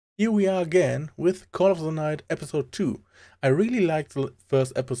Here we are again with Call of the Night episode 2. I really liked the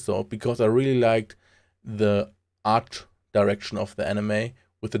first episode because I really liked the art direction of the anime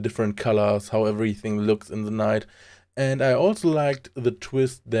with the different colors, how everything looks in the night. And I also liked the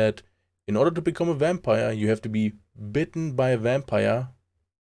twist that in order to become a vampire, you have to be bitten by a vampire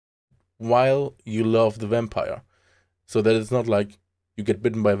while you love the vampire. So that it's not like you get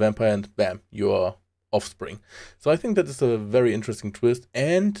bitten by a vampire and bam, you are offspring. So I think that is a very interesting twist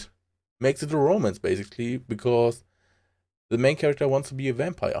and makes it a romance basically, because the main character wants to be a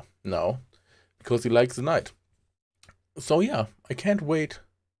vampire now because he likes the night. So yeah, I can't wait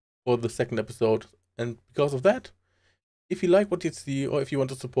for the second episode, and because of that, if you like what you see or if you want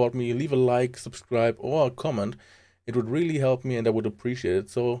to support me, leave a like, subscribe or a comment. It would really help me and I would appreciate it.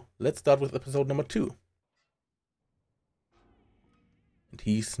 So let's start with episode number 2. And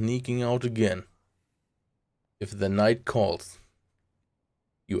he's sneaking out again. If the night calls,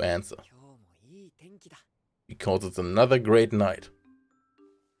 you answer. Because it's another great night.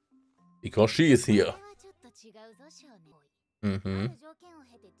 Because she is here.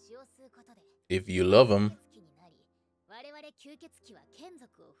 If you love him.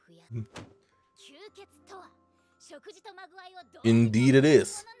 Indeed it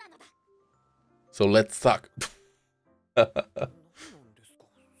is. So let's suck.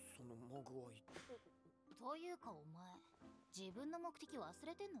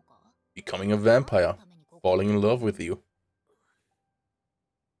 Becoming a vampire. Falling in love with you.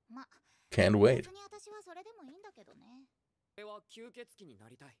 Can't wait.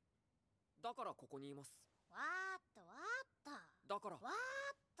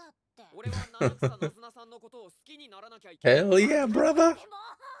 Hell yeah, brother!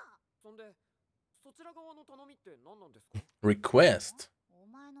 Request.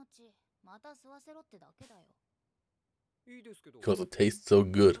 Because it tastes so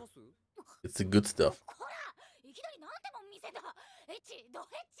good. It's the good stuff.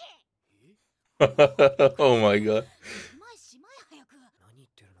 Oh my god.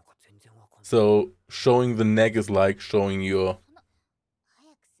 So, showing the neck is like showing your...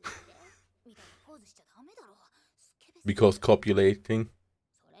 Because copulating.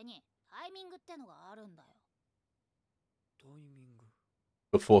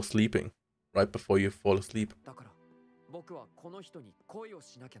 Before sleeping. Right before you fall asleep.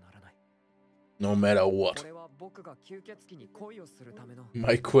 No matter what.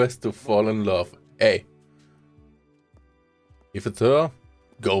 My quest to fall in love. Hey. If it's her,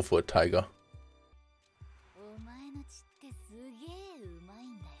 go for it, tiger.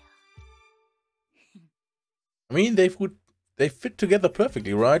 I mean, they fit together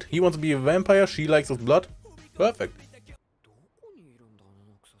perfectly, right? He wants to be a vampire, she likes his blood. Perfect.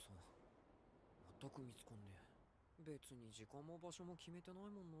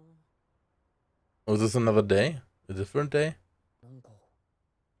 Oh, is this another day? A different day?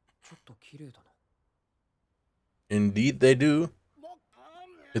 Indeed they do.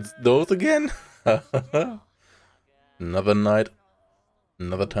 It's those again? Another night.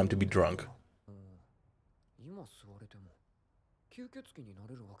 Another time to be drunk.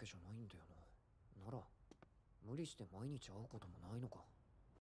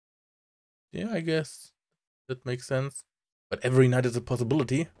 Yeah, I guess that makes sense. But every night is a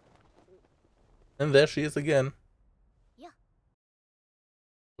possibility. And there she is again.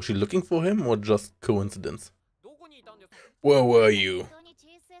 Was she looking for him or just coincidence? Where were you?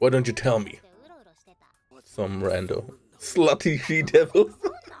 Why don't you tell me? Some rando. Slutty she-devils.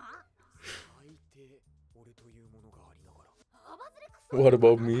 What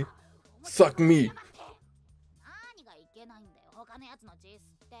about me? Suck me!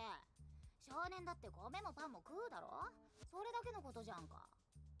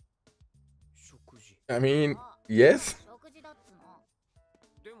 I mean, yes?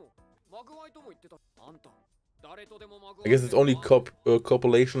 I guess it's only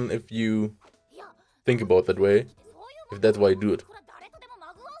copulation if you think about that way. If that's why you do it.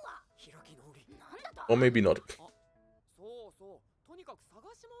 Or maybe not.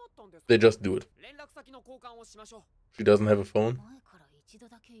 They just do it. She doesn't have a phone.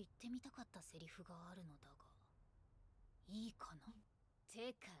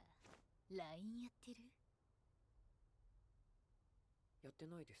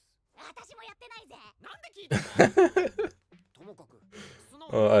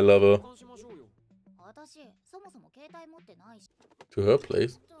 Oh, I love her. To her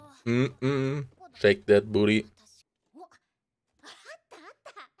place. Shake that booty.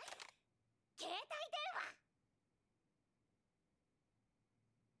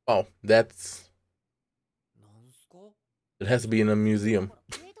 Wow, that's... It has to be in a museum.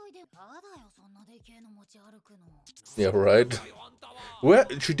 Yeah, right. Where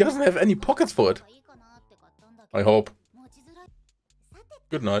she doesn't have any pockets for it. I hope.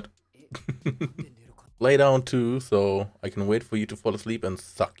 Good night. Lay down too, so I can wait for you to fall asleep and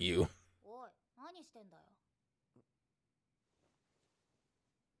suck you.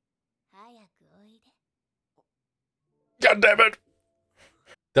 God damn it!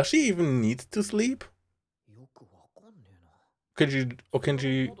 Does she even need to sleep? Can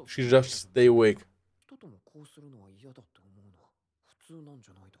she just stay awake?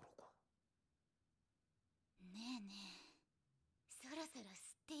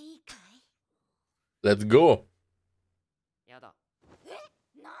 Let's go.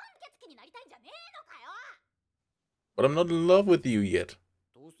 But I'm not in love with you yet.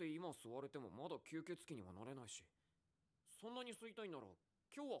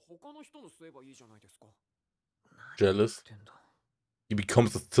 Jealous. He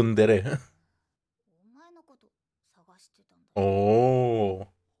becomes a tsundere. Oh.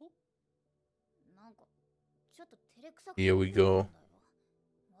 Here we go.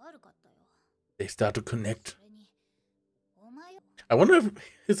 They start to connect. I wonder if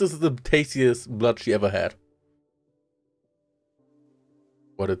this is the tastiest blood she ever had.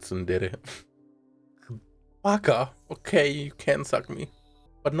 What a tsundere. Baka, okay, you can suck me.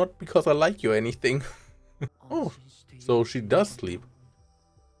 But not because I like you or anything. Oh, so she does sleep.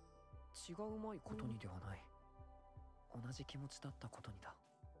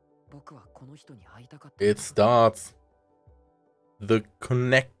 It starts. The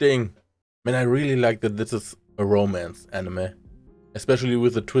connecting. Man, I really like that this is a romance anime. Especially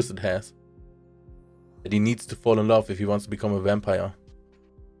with the twist it has. That he needs to fall in love if he wants to become a vampire.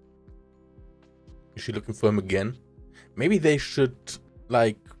 Is she looking for him again? Maybe they should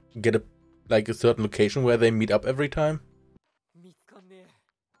like get a certain location where they meet up every time.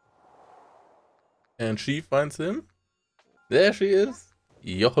 And she finds him. There she is.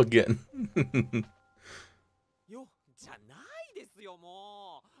 Yo again.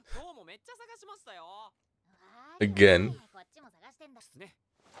 Again.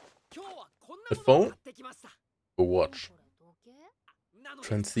 A phone? A watch.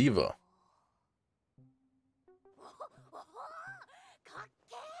 Transceiver.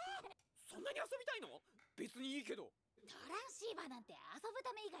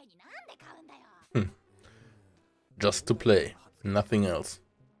 Just to play, nothing else.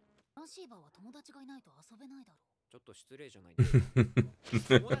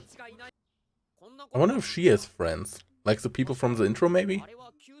 I wonder if she has friends. Like the people from the intro, maybe?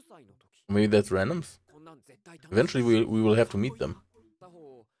 Maybe that's randoms? Eventually we will have to meet them.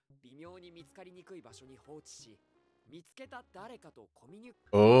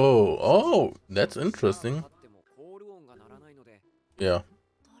 Oh, that's interesting. Yeah.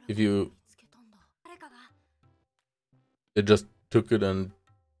 If you... They just took it and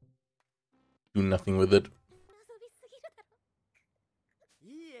do nothing with it.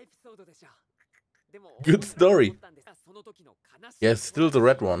 Good story. Yes, still the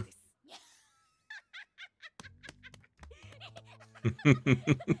red one.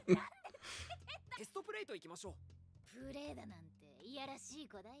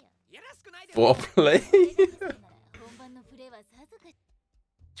 Foreplay?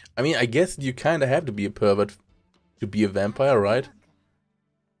 I mean, I guess you kinda have to be a pervert to be a vampire, right?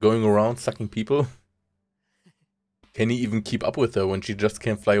 Going around sucking people. Can he even keep up with her when she just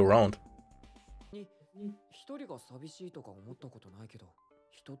can't fly around?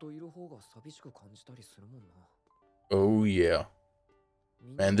 Oh yeah.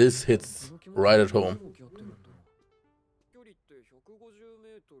 Man, this hits right at home.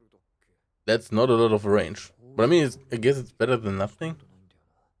 That's not a lot of range. But I mean, I guess it's better than nothing.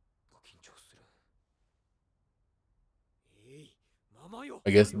 I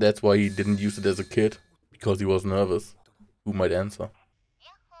guess that's why he didn't use it as a kid. Because he was nervous. Who might answer?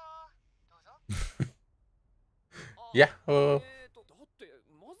 Yeah.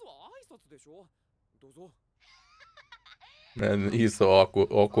 Man, he's so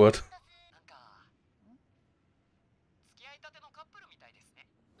awkward.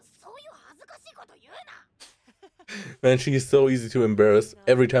 Man, she's so easy to embarrass.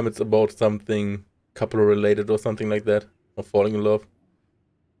 Every time it's about something couple related or something like that. Or falling in love.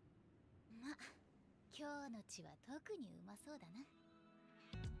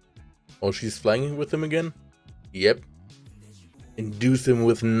 Oh, she's flying with him again? Yep. Induce him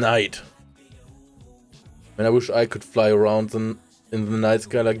with night. Man, I wish I could fly around in the night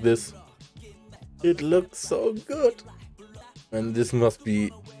sky like this. It looks so good. And this must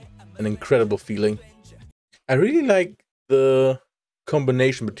be an incredible feeling. I really like the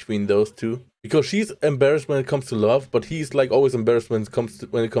combination between those two. Because she's embarrassed when it comes to love, but he's like always embarrassed when it comes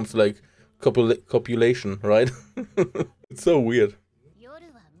to like copulation, right? It's so weird.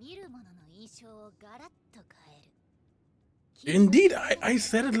 Indeed, I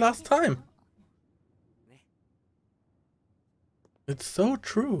said it last time. It's so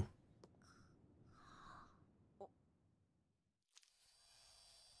true.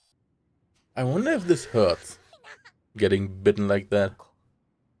 I wonder if this hurts, getting bitten like that.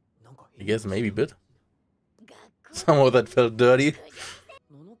 I guess maybe bit. Somehow that felt dirty.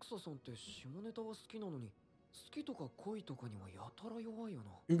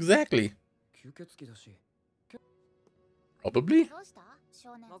 Exactly. Probably.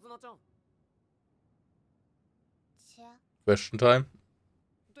 Question time.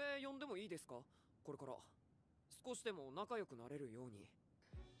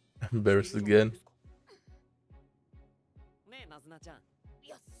 Embarrassed again.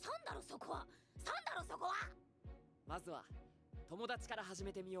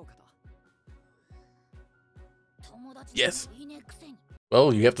 Yes.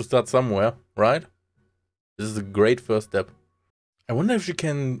 Well, you have to start somewhere, right? This is a great first step. I wonder if she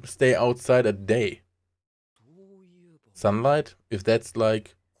can stay outside at day. Sunlight? If that's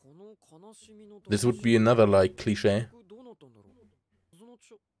like... This would be another like cliche.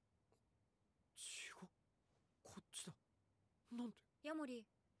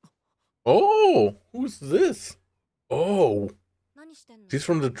 Oh! Who's this? Oh! She's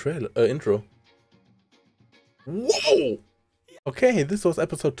from the trailer, intro. Whoa! Okay, this was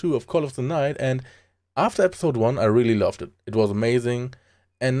episode 2 of Call of the Night, and after episode 1 I really loved it. It was amazing,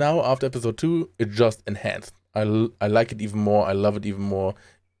 and now after episode 2 it just enhanced. I like it even more, I love it even more.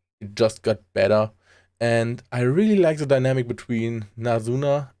 It just got better, and I really like the dynamic between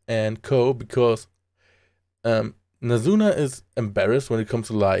Nazuna and Koe, because Nazuna is embarrassed when it comes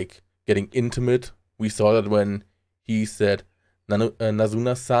to like getting intimate. We saw that when he said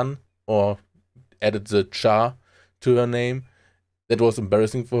Nazuna-san, or added the cha to her name. That was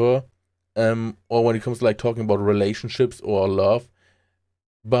embarrassing for her. Or when it comes to like talking about relationships or love.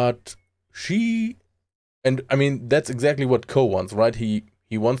 But she, and I mean, that's exactly what Koe wants, right? He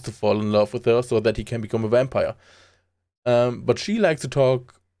wants to fall in love with her so that he can become a vampire. But she likes to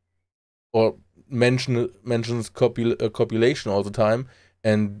talk or mentions copulation all the time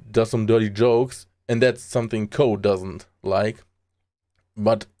and does some dirty jokes, and that's something Koe doesn't like.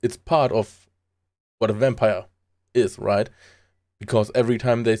 But it's part of what a vampire is, right? Because every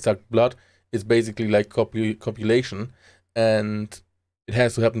time they suck blood, it's basically like copulation, and it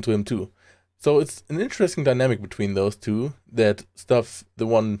has to happen to him too. So it's an interesting dynamic between those two, that stuff the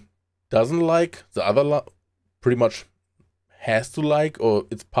one doesn't like, the other pretty much has to like, or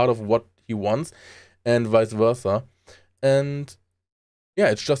it's part of what he wants, and vice versa. And yeah,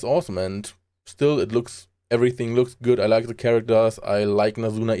 it's just awesome, and still everything looks good. I like the characters. I like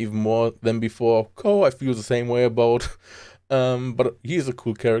Nazuna even more than before. Koe, I feel the same way about. But he's a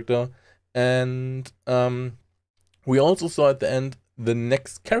cool character. And we also saw at the end the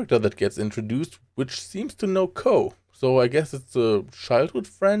next character that gets introduced, which seems to know Koe. So I guess it's a childhood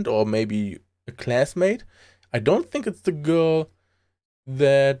friend or maybe a classmate. I don't think it's the girl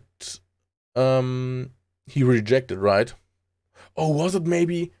that he rejected, right? Oh, was it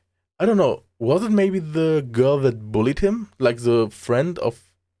maybe... I don't know. Was it maybe the girl that bullied him? Like the friend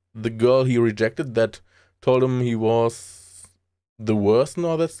of the girl he rejected that told him he was the worst and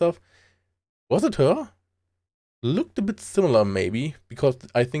all that stuff? Was it her? Looked a bit similar maybe, because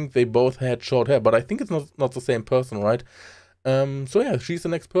I think they both had short hair, but I think it's not the same person, right? So yeah, she's the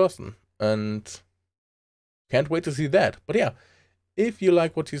next person, and can't wait to see that. But yeah, if you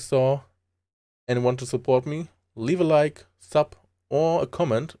like what you saw and want to support me, leave a like, sub, or a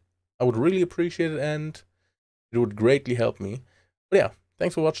comment. I would really appreciate it, and it would greatly help me. But yeah,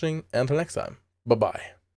 thanks for watching, and until next time. Bye-bye.